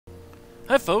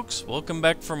Hi folks, welcome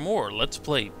back for more Let's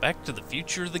Play Back to the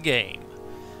Future the game.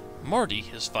 Marty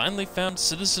has finally found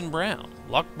Citizen Brown,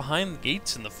 locked behind the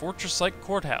gates in the fortress-like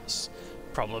courthouse.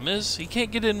 Problem is, he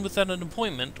can't get in without an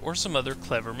appointment or some other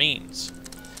clever means.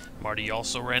 Marty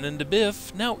also ran into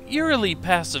Biff, now eerily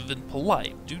passive and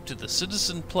polite due to the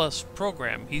Citizen Plus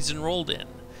program he's enrolled in.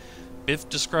 Biff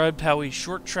described how he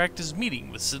short-tracked his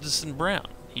meeting with Citizen Brown.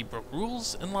 He broke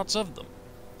rules and lots of them.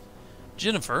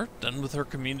 Jennifer, done with her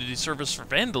community service for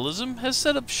vandalism, has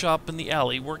set up shop in the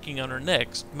alley working on her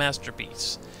next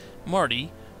masterpiece.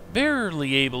 Marty,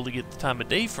 barely able to get the time of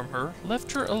day from her,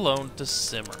 left her alone to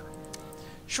simmer.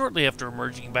 Shortly after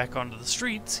emerging back onto the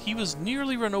streets, he was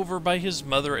nearly run over by his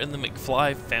mother in the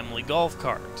McFly family golf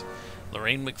cart.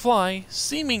 Lorraine McFly,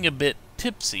 seeming a bit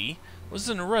tipsy, was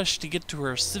in a rush to get to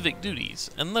her civic duties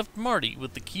and left Marty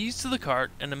with the keys to the cart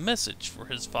and a message for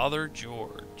his father,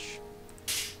 George.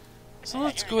 So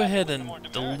let's go ahead and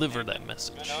deliver that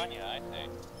message.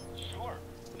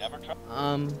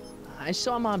 I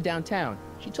saw Mom downtown.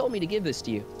 She told me to give this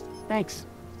to you. Thanks.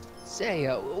 Say,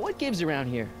 what gives around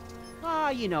here?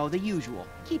 You know, the usual.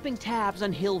 Keeping tabs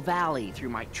on Hill Valley through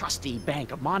my trusty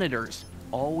bank of monitors.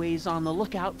 Always on the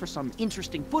lookout for some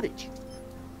interesting footage.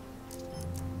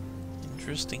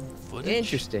 Interesting footage?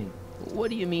 Interesting?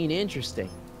 What do you mean, interesting?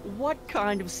 What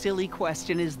kind of silly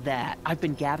question is that? I've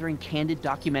been gathering candid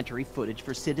documentary footage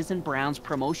for Citizen Brown's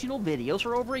promotional videos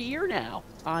for over a year now.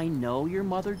 I know your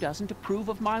mother doesn't approve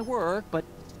of my work, but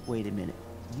wait a minute.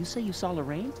 You say you saw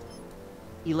Lorraine?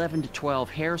 11 to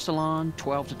 12 hair salon,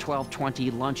 12 to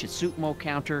 12:20 lunch at Suitmo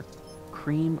counter,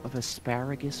 cream of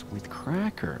asparagus with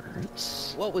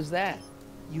crackers. What was that?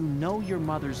 You know your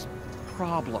mother's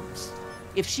problems.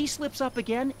 If she slips up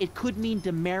again, it could mean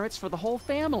demerits for the whole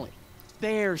family.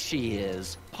 There she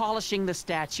is, polishing the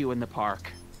statue in the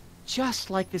park. Just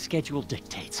like the schedule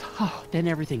dictates. Oh, then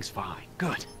everything's fine.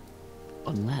 Good.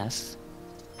 Unless...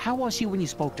 How was she when you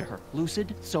spoke to her?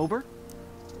 Lucid? Sober?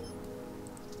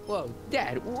 Whoa,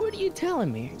 Dad, what are you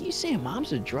telling me? Are you saying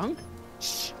Mom's a drunk?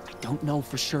 Shh, I don't know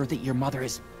for sure that your mother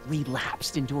has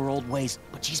relapsed into her old ways,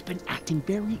 but she's been acting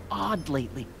very odd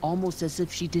lately, almost as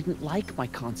if she didn't like my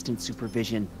constant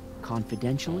supervision.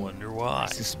 Confidentially, I wonder why. I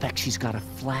suspect she's got a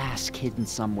flask hidden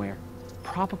somewhere,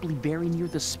 probably very near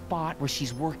the spot where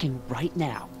she's working right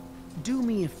now. Do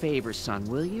me a favor, son,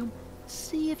 will you?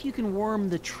 See if you can worm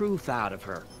the truth out of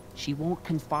her. She won't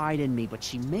confide in me, but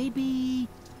she may be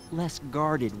less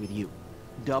guarded with you.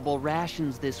 Double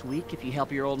rations this week if you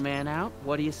help your old man out.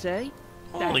 What do you say?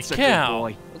 Holy That's a cow.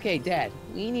 good boy. Okay, Dad,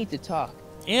 we need to talk.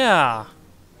 Yeah.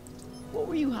 What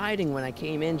were you hiding when I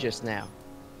came in just now?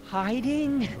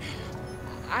 Hiding?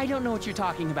 I don't know what you're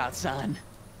talking about, son.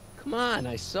 Come on,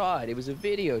 I saw it. It was a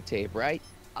videotape, right?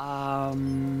 I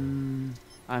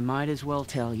might as well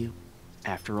tell you.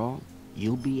 After all,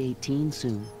 you'll be 18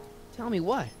 soon. Tell me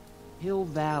what? Hill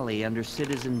Valley under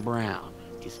Citizen Brown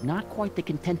is not quite the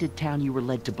contented town you were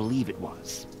led to believe it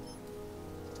was.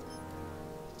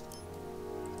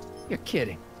 You're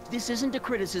kidding. This isn't a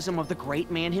criticism of the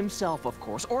great man himself, of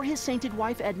course, or his sainted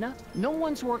wife, Edna. No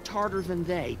one's worked harder than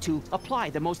they to apply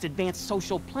the most advanced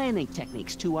social planning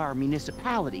techniques to our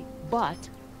municipality. But,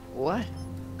 What?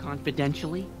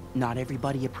 confidentially, not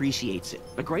everybody appreciates it.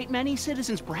 A great many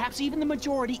citizens, perhaps even the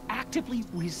majority, actively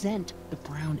resent the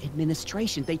Brown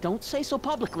administration. They don't say so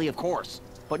publicly, of course.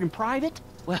 But in private,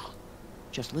 well,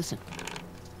 just listen.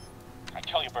 I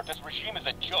tell you, Bert, this regime is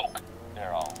a joke.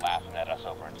 They're all laughing at us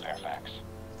over in Fairfax.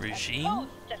 Regime? Toast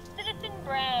to Citizen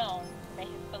Brown. May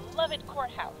his beloved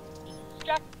courthouse be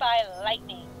struck by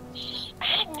lightning. Shh,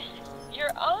 Agnes, you're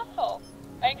awful.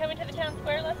 Are you coming to the town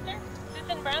square, Lester?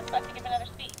 Citizen Brown's about to give another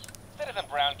speech. Citizen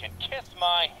Brown can kiss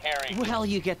my hairy... Well,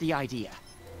 you get the idea.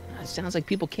 It sounds like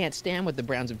people can't stand what the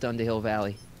Browns have done to Hill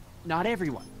Valley. Not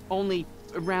everyone. Only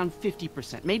around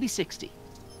 50%, maybe 60.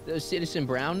 Does Citizen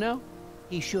Brown know?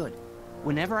 He should.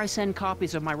 Whenever I send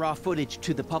copies of my raw footage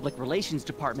to the public relations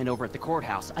department over at the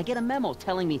courthouse, I get a memo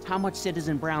telling me how much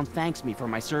Citizen Brown thanks me for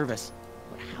my service.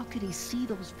 But how could he see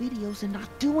those videos and not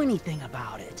do anything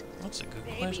about it? That's a good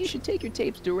Maybe question. you should take your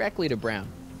tapes directly to Brown.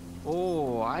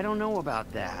 Oh, I don't know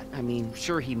about that. I mean,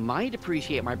 sure, he might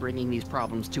appreciate my bringing these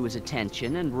problems to his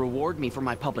attention and reward me for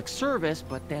my public service,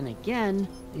 but then again,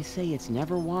 they say it's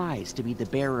never wise to be the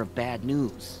bearer of bad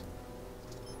news.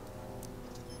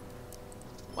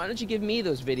 Why don't you give me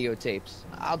those videotapes?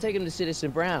 I'll take them to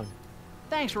Citizen Brown.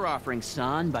 Thanks for offering,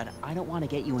 son, but I don't want to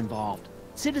get you involved.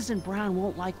 Citizen Brown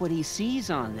won't like what he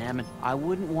sees on them, and I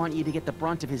wouldn't want you to get the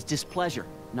brunt of his displeasure,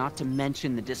 not to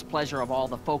mention the displeasure of all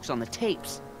the folks on the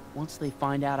tapes. Once they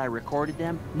find out I recorded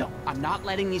them, no, I'm not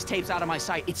letting these tapes out of my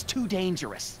sight. It's too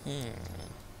dangerous.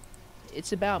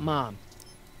 It's about Mom.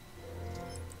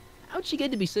 How'd she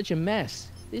get to be such a mess?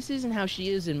 This isn't how she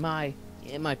is in my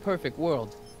perfect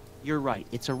world. You're right,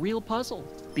 it's a real puzzle.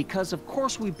 Because of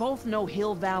course we both know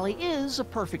Hill Valley is a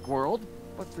perfect world,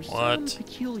 but for some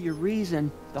peculiar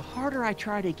reason, the harder I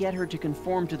try to get her to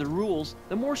conform to the rules,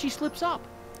 the more she slips up.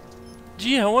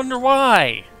 Gee, I wonder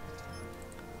why.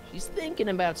 She's thinking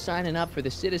about signing up for the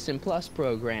Citizen Plus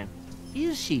program.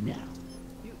 Is she now?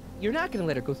 You're not gonna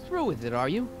let her go through with it, are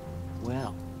you?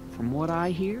 Well, from what I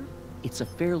hear, it's a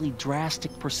fairly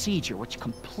drastic procedure which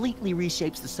completely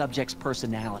reshapes the subject's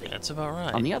personality. That's about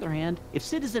right. On the other hand, if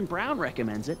Citizen Brown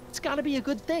recommends it, it's gotta be a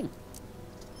good thing.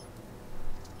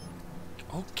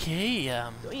 Okay,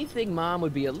 Don't you think Mom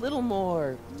would be a little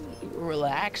more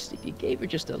relaxed if you gave her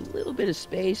just a little bit of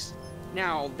space?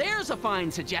 Now, there's a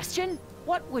fine suggestion.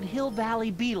 What would Hill Valley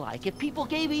be like if people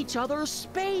gave each other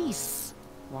space?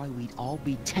 Why, we'd all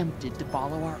be tempted to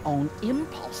follow our own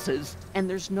impulses, and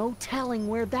there's no telling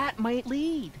where that might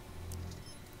lead.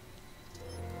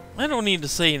 I don't need to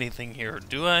say anything here,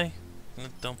 do I? I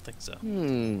don't think so.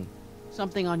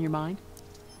 Something on your mind?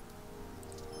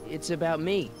 It's about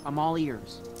me. I'm all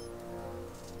ears.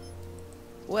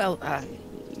 Well,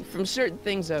 from certain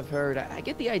things I've heard, I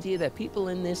get the idea that people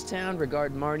in this town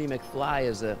regard Marty McFly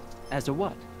as a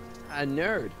what? a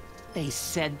nerd. They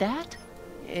said that?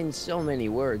 In so many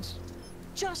words.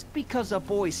 Just because a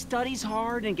boy studies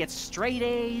hard and gets straight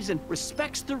A's and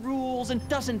respects the rules and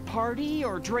doesn't party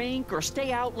or drink or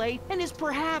stay out late and is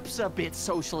perhaps a bit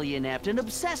socially inept and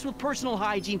obsessed with personal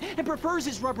hygiene and prefers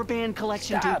his rubber band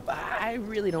collection Stop! I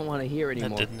really don't want to hear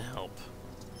anymore. That didn't help.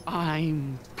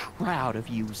 I'm proud of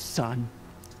you, son.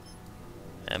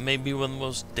 That may be one of the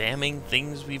most damning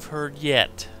things we've heard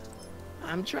yet.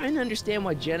 I'm trying to understand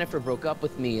why Jennifer broke up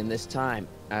with me in this time.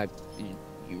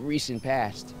 Recent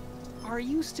past. Are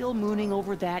you still mooning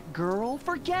over that girl?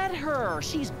 Forget her!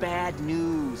 She's bad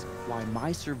news. Why,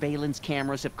 my surveillance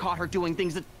cameras have caught her doing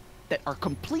things that are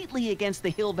completely against the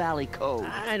Hill Valley Code.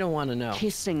 I don't want to know.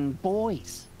 Kissing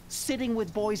boys. Sitting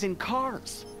with boys in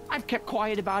cars. I've kept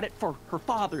quiet about it for her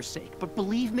father's sake, but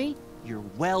believe me, you're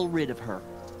well rid of her.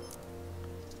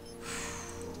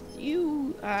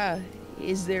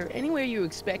 Is there anywhere you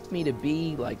expect me to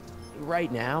be, like,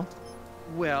 right now?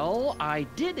 Well, I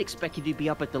did expect you to be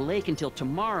up at the lake until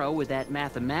tomorrow with that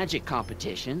math-and-magic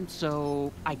competition,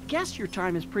 so I guess your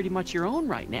time is pretty much your own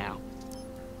right now.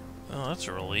 Well, that's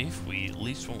a relief. We at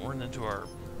least won't run into our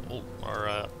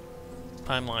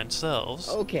timeline selves.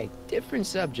 Okay, different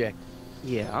subject.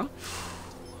 Yeah?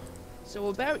 So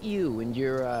about you and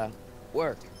your,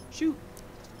 work. Shoot.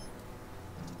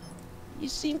 You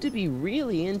seem to be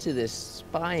really into this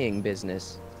spying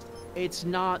business. It's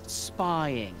not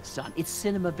spying, son. It's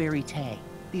cinema verite.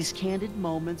 These candid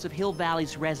moments of Hill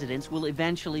Valley's residents will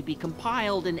eventually be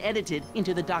compiled and edited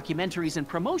into the documentaries and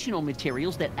promotional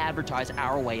materials that advertise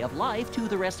our way of life to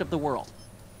the rest of the world.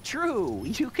 True,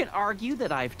 you can argue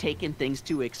that I've taken things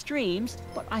to extremes,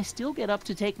 but I still get up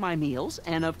to take my meals,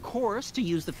 and of course, to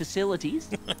use the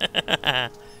facilities.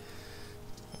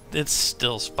 It's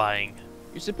still spying.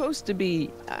 You're supposed to be...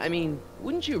 I mean,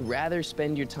 wouldn't you rather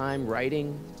spend your time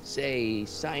writing, say,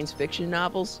 science fiction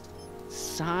novels?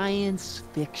 Science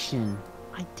fiction.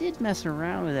 I did mess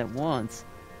around with it once,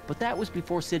 but that was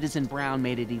before Citizen Brown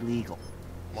made it illegal.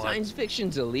 What? Science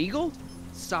fiction's illegal?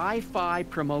 Sci-fi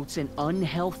promotes an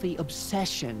unhealthy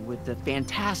obsession with the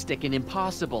fantastic and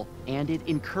impossible, and it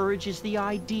encourages the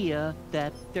idea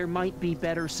that there might be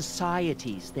better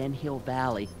societies than Hill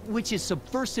Valley, which is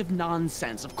subversive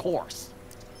nonsense, of course.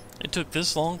 It took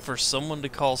this long for someone to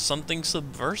call something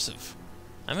subversive.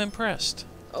 I'm impressed.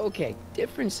 Okay,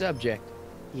 different subject.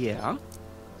 Yeah?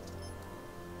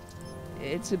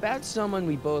 It's about someone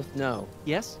we both know.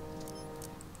 Yes?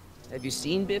 Have you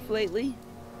seen Biff lately?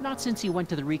 Not since he went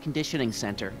to the reconditioning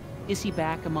center. Is he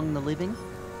back among the living?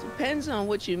 Depends on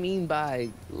what you mean by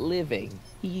living.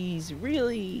 He's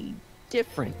really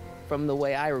different from the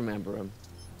way I remember him.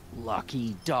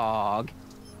 Lucky dog.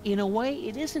 In a way,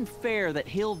 it isn't fair that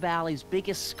Hill Valley's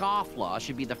biggest scofflaw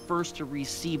should be the first to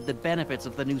receive the benefits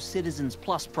of the new Citizens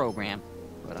Plus program.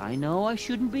 But I know I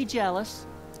shouldn't be jealous.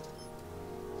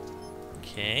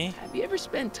 Okay. Have you ever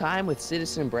spent time with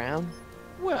Citizen Brown?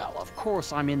 Well, of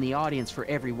course I'm in the audience for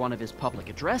every one of his public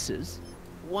addresses.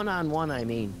 One-on-one, I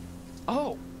mean.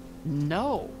 Oh,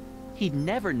 no. He'd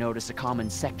never notice a common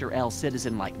Sector L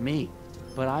citizen like me.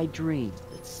 But I dream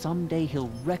that someday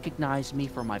he'll recognize me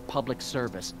for my public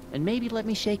service and maybe let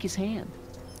me shake his hand.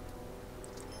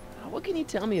 What can you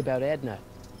tell me about Edna?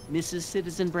 Mrs.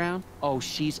 Citizen Brown? Oh,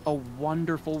 she's a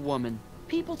wonderful woman.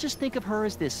 People just think of her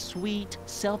as this sweet,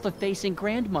 self-effacing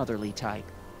grandmotherly type.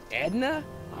 Edna?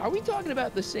 Are we talking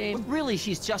about the same? But really,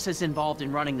 she's just as involved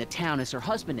in running the town as her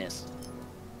husband is.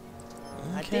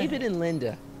 Okay. David and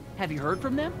Linda. Have you heard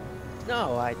from them?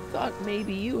 No, I thought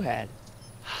maybe you had.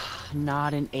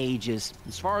 Not in ages.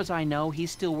 As far as I know,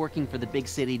 he's still working for the big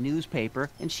city newspaper,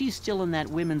 and she's still in that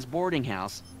women's boarding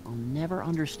house. I'll never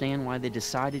understand why they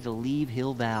decided to leave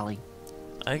Hill Valley.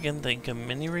 I can think of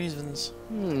many reasons.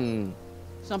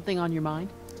 Something on your mind?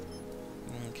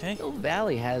 Okay. Hill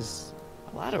Valley has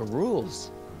a lot of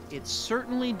rules. It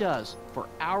certainly does, for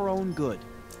our own good.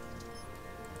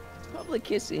 Public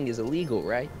kissing is illegal,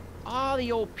 right? Ah,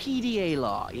 the old PDA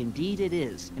law. Indeed it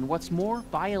is. And what's more,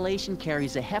 violation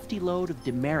carries a hefty load of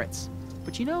demerits.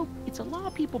 But you know, it's a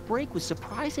law people break with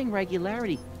surprising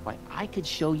regularity. Why, I could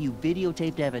show you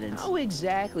videotaped evidence. How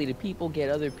exactly do people get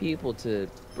other people to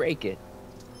break it?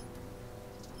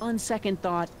 On second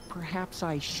thought, perhaps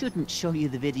I shouldn't show you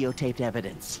the videotaped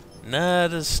evidence.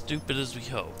 Not as stupid as we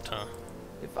hoped, huh?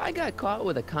 If I got caught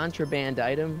with a contraband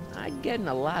item, I'd get in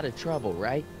a lot of trouble,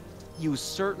 right? You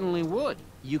certainly would.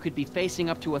 You could be facing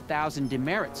up to 1,000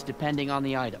 demerits, depending on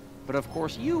the item. But of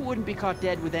course, you wouldn't be caught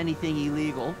dead with anything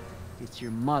illegal. It's your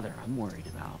mother I'm worried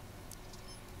about.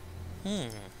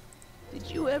 Did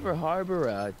you ever harbor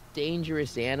a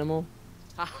dangerous animal?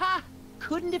 Haha!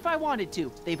 Couldn't if I wanted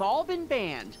to. They've all been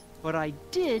banned. But I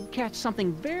did catch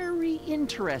something very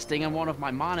interesting on one of my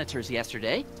monitors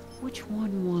yesterday. Which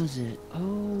one was it?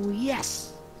 Oh,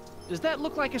 yes! Does that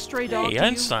look like a stray dog to you?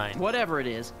 Einstein. Whatever it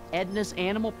is, Edna's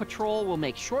Animal Patrol will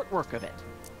make short work of it.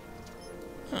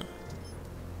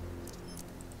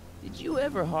 Did you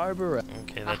ever harbor a...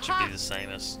 Okay, that should be the same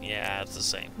as... Yeah, it's the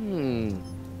same.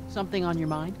 Something on your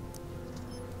mind?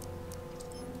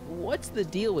 What's the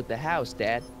deal with the house,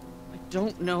 Dad? I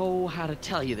don't know how to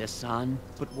tell you this, son,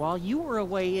 but while you were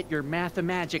away at your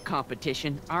Mathemagic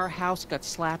competition, our house got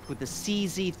slapped with a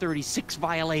CZ36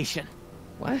 violation.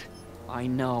 What? I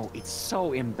know, it's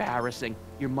so embarrassing.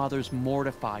 Your mother's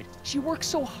mortified. She works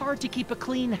so hard to keep a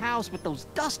clean house, but those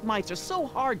dust mites are so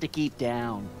hard to keep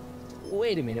down.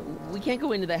 Wait a minute, we can't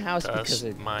go into the house because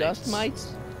of dust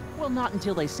mites? Well, not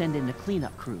until they send in the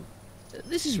cleanup crew.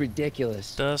 This is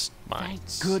ridiculous. Dust Thank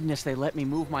mites. goodness they let me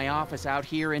move my office out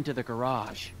here into the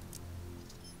garage.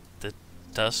 The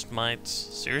dust mites?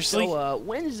 Seriously? So,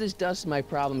 when is this dust mite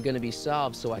problem gonna be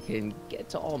solved so I can get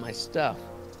to all my stuff?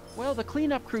 Well, the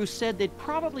cleanup crew said they'd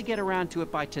probably get around to it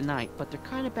by tonight, but they're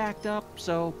kind of backed up,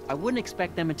 so I wouldn't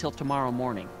expect them until tomorrow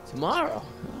morning. Tomorrow?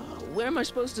 Where am I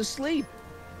supposed to sleep?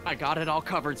 I got it all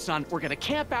covered, son. We're gonna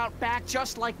camp out back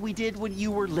just like we did when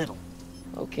you were little.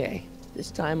 Okay,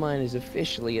 this timeline is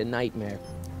officially a nightmare.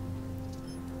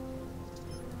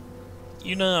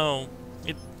 You know,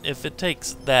 if it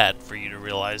takes that for you to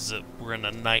realize that we're in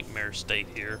a nightmare state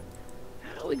here.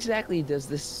 How exactly does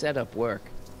this setup work?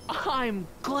 I'm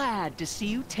glad to see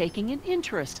you taking an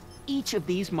interest. Each of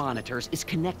these monitors is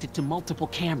connected to multiple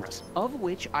cameras, of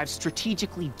which I've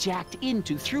strategically jacked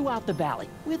into throughout the valley,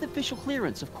 with official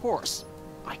clearance, of course.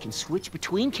 I can switch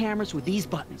between cameras with these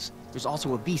buttons. There's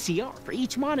also a VCR for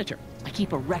each monitor. I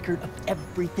keep a record of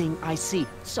everything I see,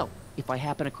 so if I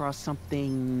happen across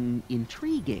something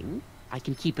intriguing, I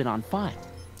can keep it on file.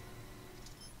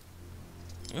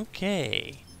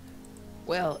 Okay.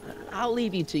 Well, I'll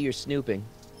leave you to your snooping.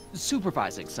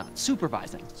 Supervising, son,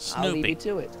 supervising. I'll leave you Snoopy.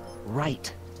 to it.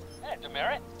 Right. Hey,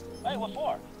 demerit. Hey, what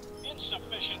for?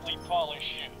 Insufficiently polished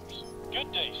shoes.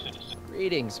 Good day, citizen.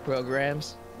 Greetings,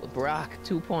 programs. LeBrock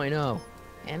 2.0.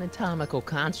 Anatomical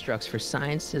constructs for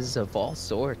sciences of all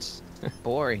sorts.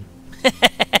 Boring.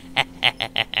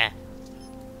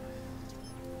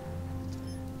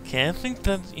 Okay, I think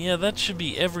that, yeah, that should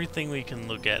be everything we can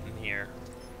look at in here.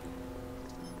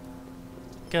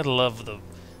 Gotta love the...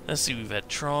 Let's see, we've had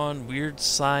Tron, Weird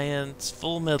Science,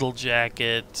 Full Metal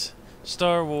Jacket,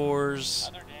 Star Wars.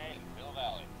 Another day in Hill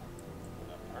Valley.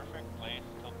 The perfect place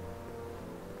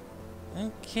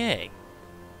to... Okay.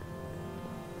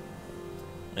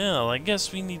 Well, I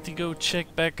guess we need to go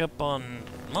check back up on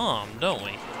Mom, don't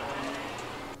we?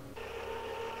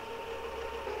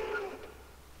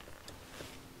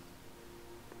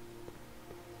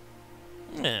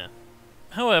 Yeah.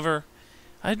 However,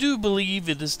 I do believe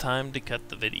it is time to cut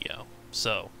the video.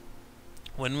 So,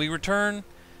 when we return,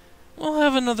 we'll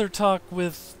have another talk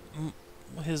with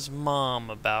his mom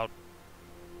about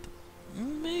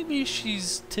maybe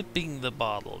she's tipping the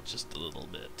bottle just a little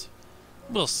bit.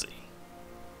 We'll see.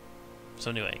 So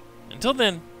anyway, until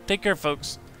then, take care,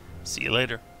 folks. See you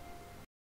later.